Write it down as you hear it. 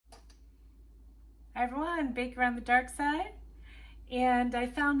Hi everyone, Baker on the Dark Side. And I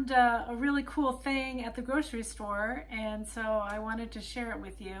found a really cool thing at the grocery store, and so I wanted to share it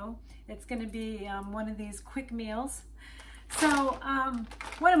with you. It's going to be one of these quick meals. So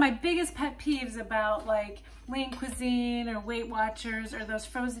one of my biggest pet peeves about like Lean Cuisine or Weight Watchers or those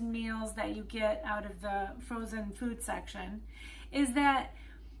frozen meals that you get out of the frozen food section is that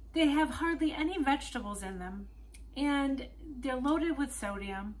they have hardly any vegetables in them, and they're loaded with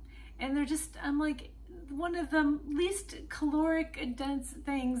sodium, and they're just, I'm like, one of the least caloric dense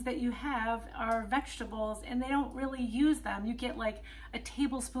things that you have are vegetables, and they don't really use them. You get like a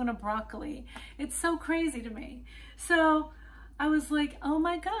tablespoon of broccoli. It's so crazy to me. So I was like, oh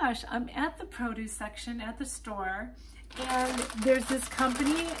my gosh, I'm at the produce section at the store, and there's this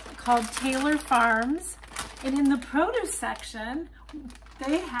company called Taylor Farms, and in the produce section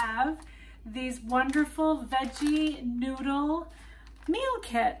they have these wonderful veggie noodle meal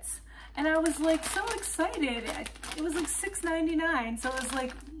kits. And I was like so excited. It was like $6.99, so it was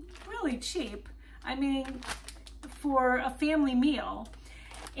like really cheap. I mean, for a family meal.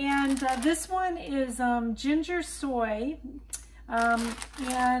 And this one is ginger soy,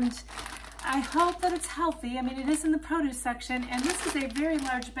 and I hope that it's healthy. I mean, it is in the produce section, and this is a very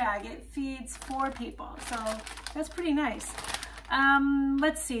large bag. It feeds 4 people, so that's pretty nice.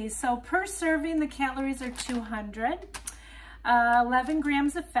 Let's see, so per serving, the calories are 200. 11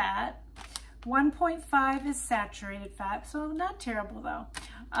 grams of fat, 1.5 is saturated fat, so not terrible though.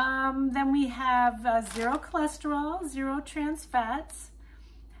 Then we have 0 cholesterol, 0 trans fats.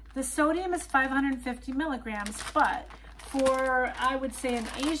 The sodium is 550 milligrams, but for, I would say, an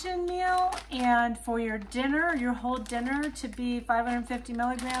Asian meal and for your dinner, your whole dinner, to be 550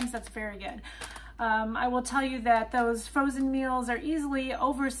 milligrams, that's very good. I will tell you that those frozen meals are easily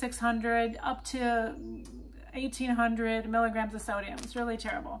over 600 up to 1,800 milligrams of sodium. It's really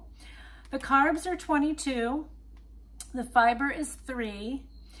terrible. The carbs are 22. The fiber is 3.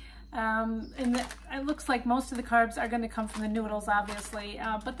 It looks like most of the carbs are going to come from the noodles, obviously,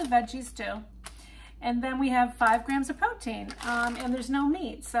 but the veggies too. And then we have 5 grams of protein, and there's no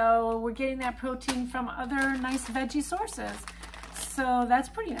meat. So we're getting that protein from other nice veggie sources. So that's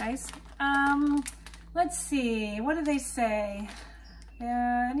pretty nice. Let's see, what do they say?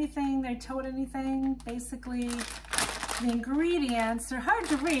 Anything, they told anything. Basically, the ingredients are hard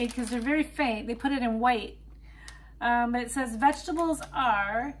to read because they're very faint. They put it in white. But it says vegetables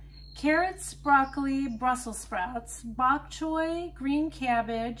are carrots, broccoli, Brussels sprouts, bok choy, green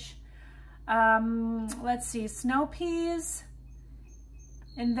cabbage, let's see, snow peas,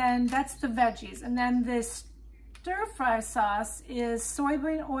 and then that's the veggies. And then this stir-fry sauce is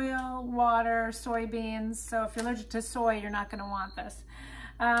soybean oil, water, soybeans. So if you're allergic to soy, you're not going to want this.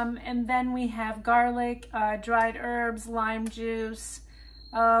 And then we have garlic, dried herbs, lime juice,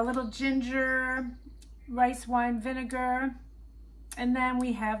 a little ginger, rice wine vinegar, and then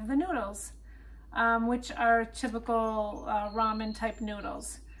we have the noodles, which are typical ramen type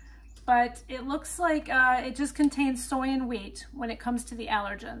noodles. But it looks like it just contains soy and wheat when it comes to the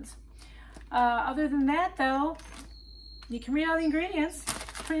allergens. Other than that though, you can read all the ingredients.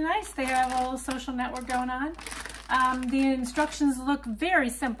 It's pretty nice. They have a little social network going on. The instructions look very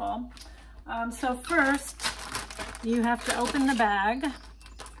simple. So first, you have to open the bag,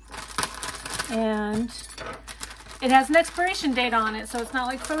 and it has an expiration date on it, so it's not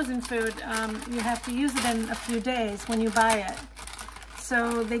like frozen food. You have to use it in a few days when you buy it.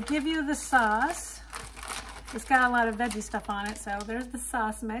 So they give you the sauce. It's got a lot of veggie stuff on it, so there's the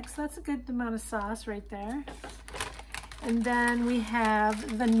sauce mix. That's a good amount of sauce right there. And then we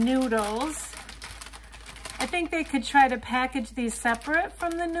have the noodles. I think they could try to package these separate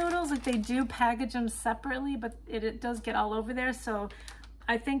from the noodles. Like, they do package them separately, but it does get all over there. So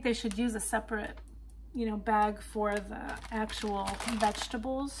I think they should use a separate, bag for the actual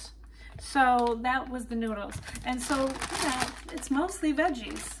vegetables. So that was the noodles. And so, it's mostly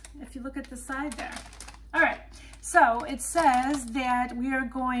veggies if you look at the side there. All right, so it says that we are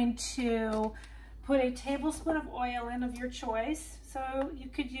going to put a tablespoon of oil in of your choice. So you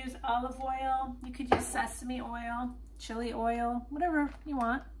could use olive oil, you could use sesame oil, chili oil, whatever you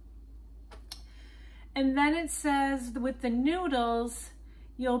want. And then it says with the noodles,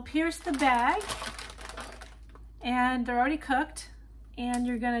 you'll pierce the bag, and they're already cooked, and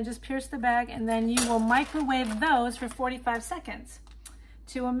you're gonna just pierce the bag, and then you will microwave those for 45 seconds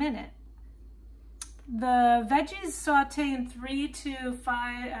to a minute. The veggies saute in 3 to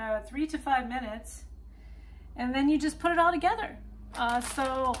 5 minutes, and then you just put it all together.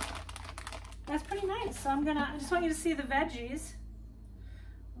 So that's pretty nice. So I just want you to see the veggies.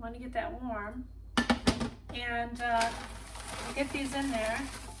 I want to get that warm, and get these in there.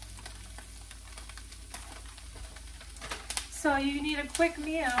 So you need a quick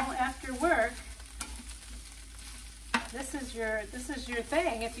meal after work. This is your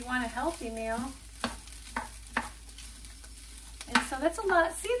thing if you want a healthy meal. And so that's a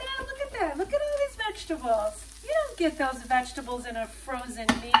lot. See that? Look at that. Look at all these vegetables. You don't get those vegetables in a frozen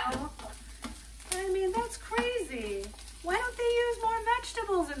meal. I mean, that's crazy. Why don't they use more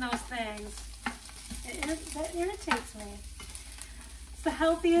vegetables in those things? That irritates me. It's the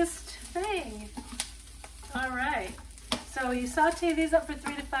healthiest thing. All right. So you saute these up for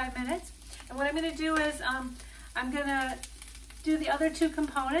 3 to 5 minutes. And what I'm going to do is I'm going to do the other two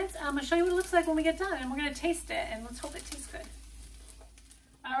components. I'm going to show you what it looks like when we get done. And we're going to taste it. And let's hope it tastes good.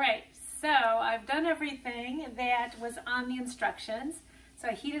 All right. So I've done everything that was on the instructions. So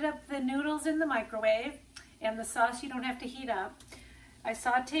I heated up the noodles in the microwave. And the sauce you don't have to heat up. I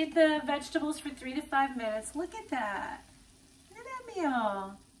sauteed the vegetables for 3 to 5 minutes. Look at that. Look at that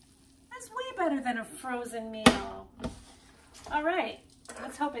meal. That's way better than a frozen meal. All right,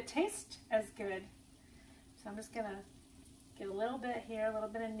 let's hope it tastes as good. So I'm just gonna get a little bit here, a little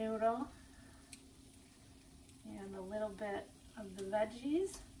bit of noodle, and a little bit of the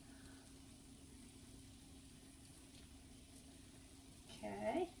veggies.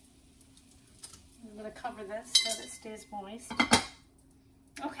 Okay. I'm gonna cover this so that it stays moist.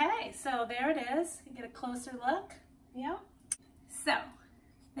 Okay, so there it is. You get a closer look. Yeah. So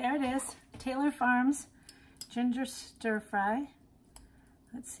there it is. Taylor Farms ginger stir fry.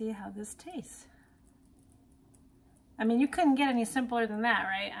 Let's see how this tastes. I mean, you couldn't get any simpler than that,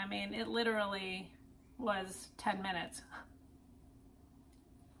 right? I mean, it literally was 10 minutes.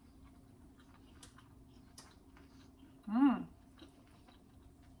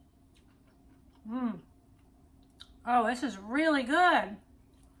 Oh, this is really good.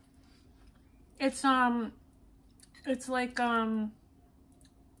 It's like a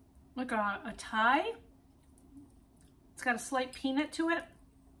Thai. It's got a slight peanut to it.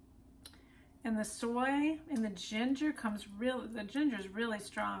 And the soy and the ginger the ginger is really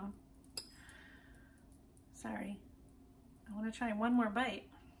strong. Sorry. I want to try one more bite.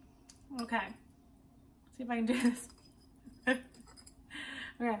 Okay. See if I can do this.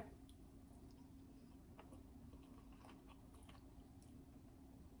 Okay.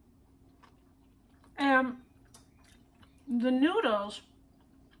 The noodles,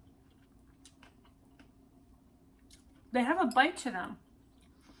 they have a bite to them.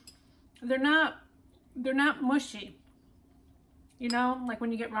 They're not mushy. You know, like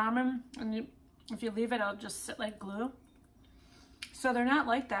when you get ramen and if you leave it, it'll just sit like glue. So they're not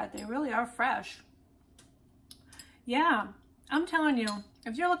like that. They really are fresh. Yeah, I'm telling you,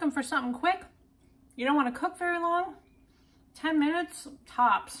 if you're looking for something quick, you don't want to cook very long, 10 minutes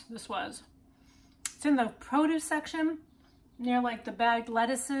tops this was. It's in the produce section near like the bagged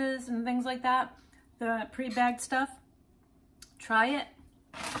lettuces and things like that, the pre-bagged stuff. Try it.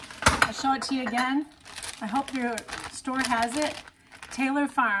 I'll show it to you again. I hope your store has it. Taylor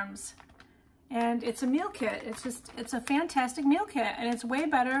Farms. And it's a meal kit. It's a fantastic meal kit, and it's way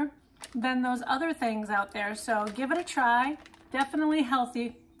better than those other things out there. So give it a try. Definitely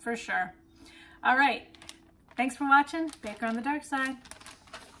healthy for sure. All right. Thanks for watching. Baker on the Dark Side.